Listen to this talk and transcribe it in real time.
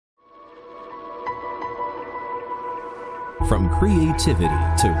From creativity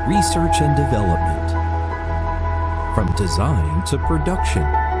to research and development, from design to production,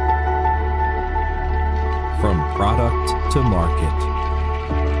 from product to market.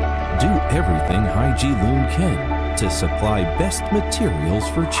 Do everything HAIJILUN can to supply best materials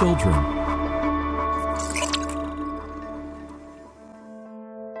for children.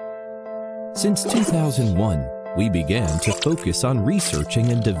 Since 2001, we began to focus on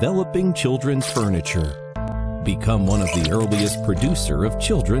researching and developing children's furniture. Become one of the earliest producer of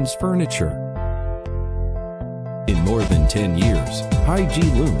children's furniture. In more than 10 years,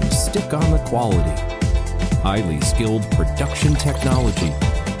 HAIJILUN stick on the quality. Highly skilled production technology.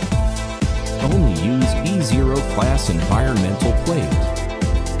 Only use E0 class environmental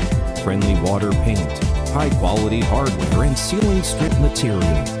plate. Friendly water paint, high quality hardware and ceiling strip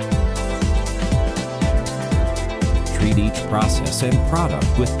material. Treat each process and product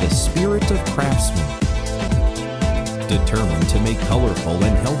with the spirit of craftsmen. Determined to make colorful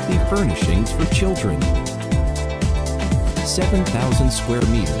and healthy furnishings for children. 7,000 square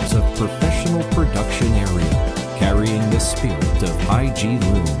meters of professional production area, carrying the spirit of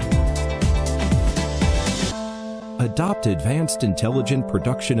HAIJILUN. Adopt advanced intelligent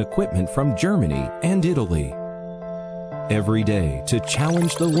production equipment from Germany and Italy. Every day to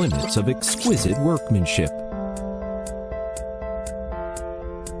challenge the limits of exquisite workmanship.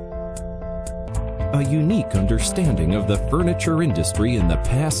 A unique understanding of the furniture industry in the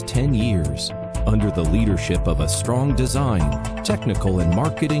past 10 years. Under the leadership of a strong design, technical and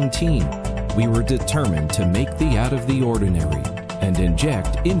marketing team, we were determined to make the out of the ordinary and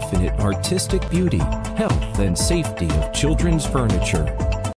inject infinite artistic beauty, health and safety of children's furniture.